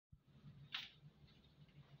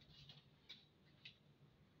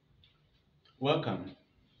Welcome.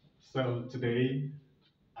 So today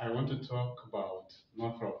I want to talk about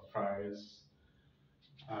Northrop Frye's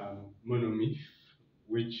Monomyth,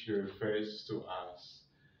 which he refers to as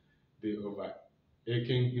the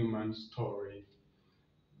overarching human story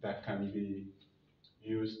that can be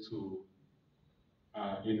used to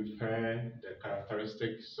infer the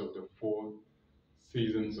characteristics of the four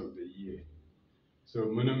seasons of the year. So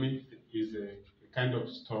Monomyth is a kind of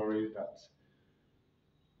story that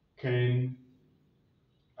can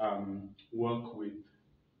work with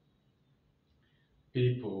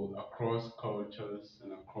people across cultures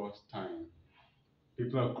and across time.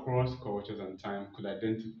 People across cultures and time could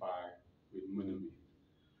identify with Monomyth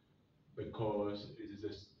because it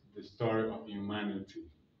is the story of humanity.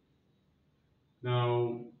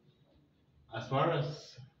 Now, as far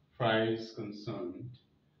as Frye is concerned,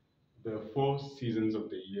 the four seasons of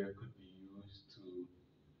the year could be used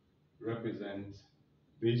to represent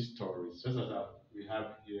these stories, just as we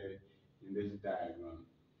have here in this diagram.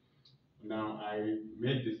 Now, I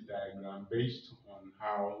made this diagram based on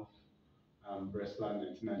how Breslau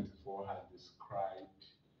 1994 has described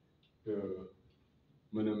the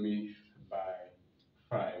Monomyth by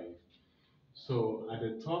Frye. So at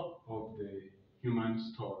the top of the human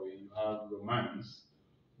story, you have romance,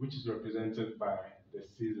 which is represented by the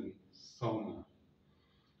season summer.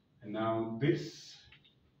 And now this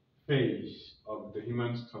phase of the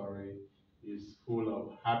human story is full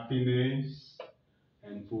of happiness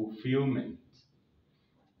and fulfillment.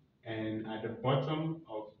 And at the bottom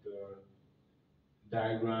of the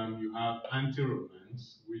diagram, you have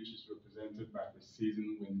anti-romance, which is represented by the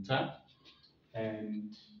season winter.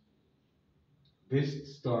 And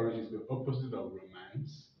this story is the opposite of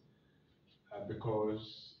romance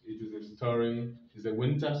because it is a story, it is a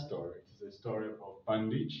winter story. It is a story of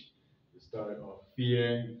bondage, a story of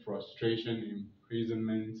fear, frustration,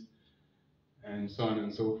 imprisonment, and so on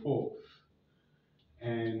and so forth.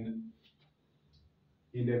 And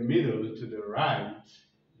in the middle to the right,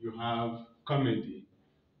 you have comedy,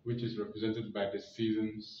 which is represented by the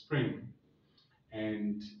season spring.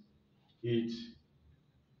 And it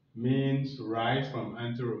means rise from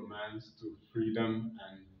anti-romance to freedom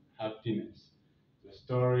and happiness. The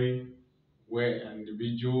story where an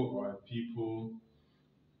individual or a people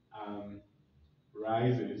um,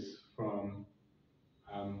 rises from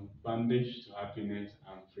bondage to happiness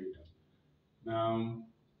and freedom. Now,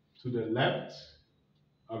 to the left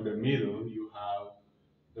of the middle, you have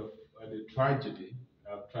the tragedy,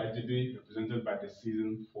 tragedy represented by the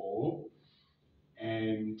season fall,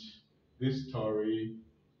 and this story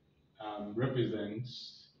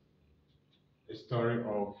represents a story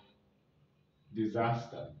of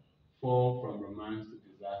disaster, fall from romance to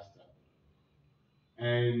disaster.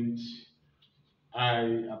 And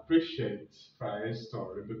I appreciate Frye's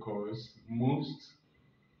story because most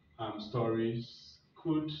stories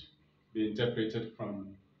could be interpreted from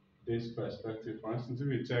this perspective. For instance, if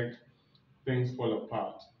you take Things Fall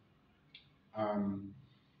Apart um,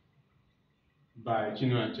 by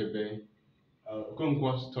Chinua Achebe,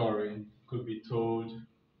 Okonkwo's story could be told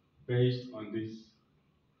based on this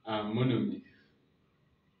monomyth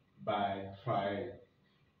by Frye.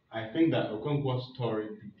 I think that Okonkwo's story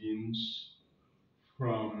begins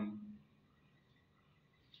from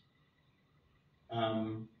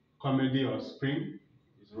um, comedy or spring,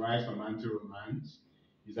 his rise from anti-romance,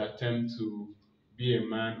 his attempt to be a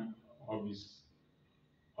man of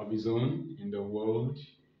his own in the world,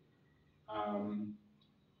 um,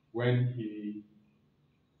 when he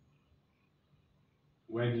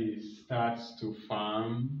starts to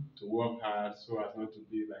farm, to work hard so as not to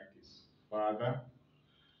be like his father,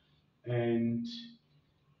 and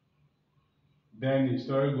then the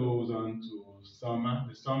story goes on to summer.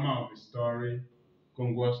 The summer of the story,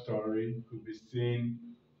 Congo's story, could be seen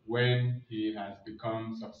when he has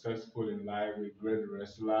become successful in life, a great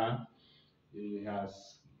wrestler. He has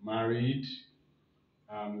married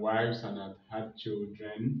wives and had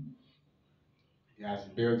children. He has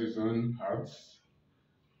built his own house,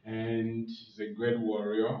 and he's a great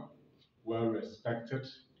warrior, well respected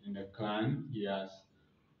in the clan.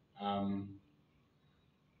 Um,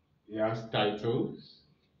 he has titles.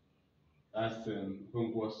 That's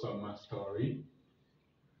Congo's summer story.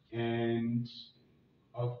 And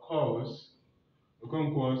of course,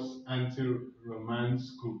 Okonkwo's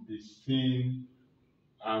anti-romance could be seen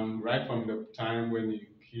right from the time when he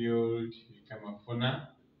killed Ikemefuna.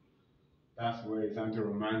 That's where his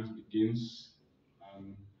anti-romance begins.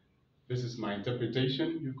 Um, this is my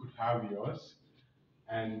interpretation. You could have yours.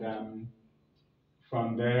 And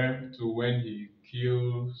from there to when he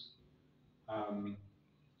kills um,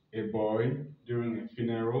 a boy during a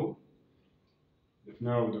funeral, the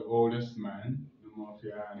funeral of the oldest man, Monomyth,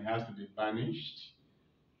 and he has to be banished.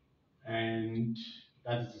 And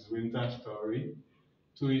that is his winter story.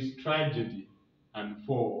 To his tragedy and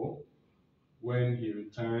fall, when he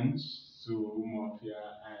returns to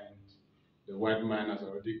Mafia and the white man has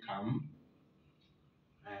already come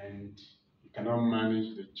and he cannot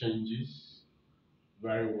manage the changes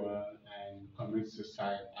very well and commits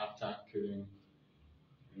suicide after killing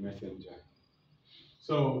the messenger.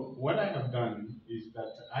 So what I have done is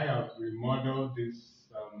that I have remodeled this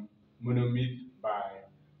monomyth by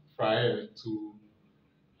Frye to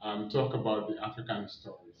talk about the African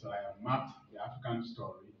story. So I have mapped the African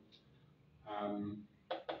story um,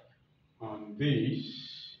 on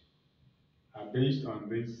this, based on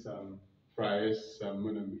this Frye's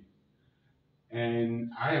monomyth. And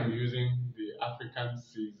I am using the African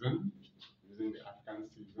season,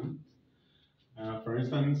 for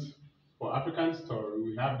instance, for African story,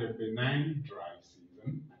 we have the benign dry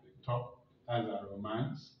season at the top, as a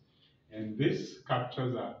romance. And this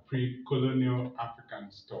captures our pre-colonial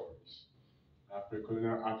African stories.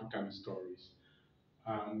 Pre-colonial African stories.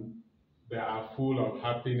 Um, they are full of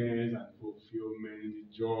happiness and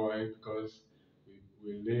fulfillment, joy, because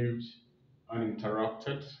we lived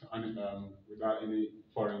uninterrupted, without any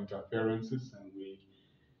foreign interferences, and we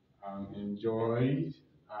enjoyed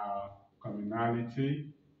our communality.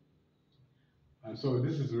 And so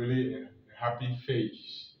this is really a happy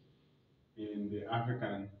phase in the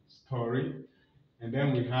African story. And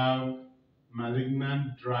then we have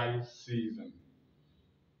malignant dry season.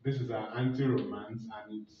 This is an anti-romance,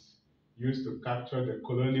 and it's used to capture the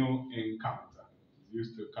colonial encounter. It's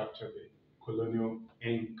used to capture the colonial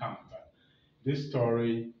encounter. This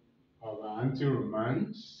story of an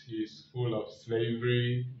anti-romance is full of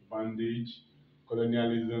slavery, bondage,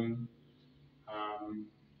 colonialism, um,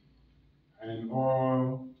 and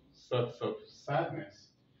all sorts of sadness.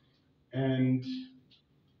 And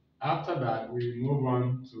after that, we move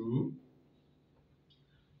on to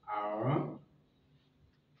our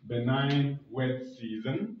benign wet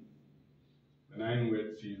season. Benign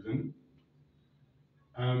wet season.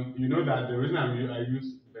 You know that the reason I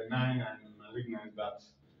use benign and malignant is that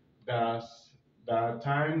there's, there are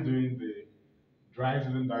times during the dry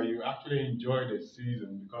season that you actually enjoy the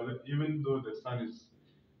season, because even though the sun is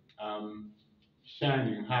um,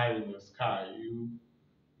 shining high in the sky,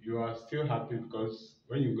 you are still happy because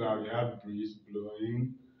when you go out, you have breeze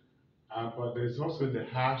blowing. But there's also the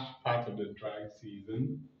harsh part of the dry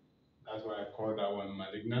season. That's why I call that one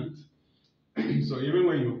malignant. So even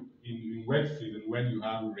when in wet season, when you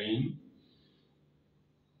have rain,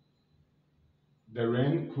 the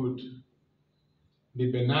rain could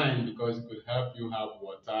be benign because it could help you have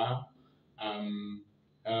water, um,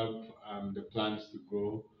 help the plants to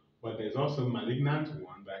grow. But there's also malignant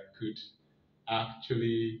one that could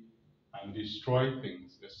actually destroy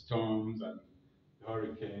things, the storms and the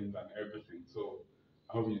hurricanes and everything. So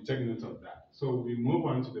I hope you take note of that. So we move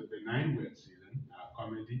on to the benign wet season,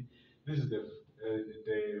 comedy. This is the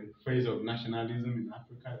phase of nationalism in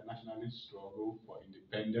Africa, the nationalist struggle for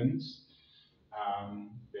independence,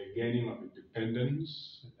 the gaining of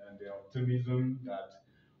independence, and the optimism that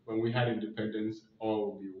when we had independence,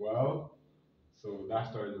 all will be well. So that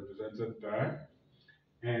story is represented there.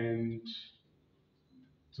 And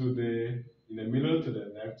to the in the middle to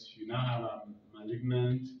the left, you now have a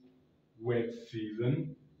malignant wet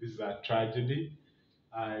season. This is a tragedy.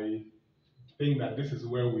 I think that this is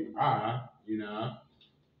where we are in our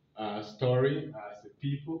story as a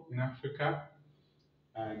people in Africa.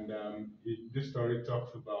 And this story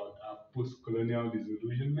talks about post-colonial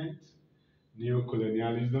disillusionment,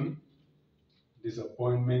 neo-colonialism,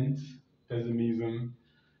 disappointment, pessimism,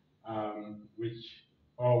 which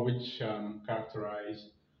characterize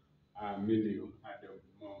milieu at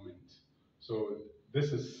the moment. So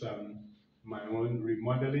this is my own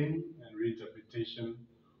remodeling and reinterpretation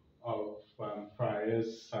of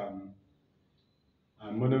Frye's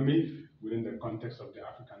monomyth within the context of the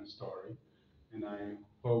African story, and I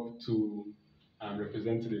hope to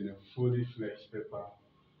represent it in a fully fledged paper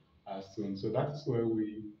soon. So that's where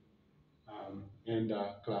we end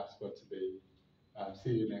our class for today.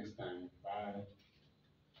 See you next time. Bye.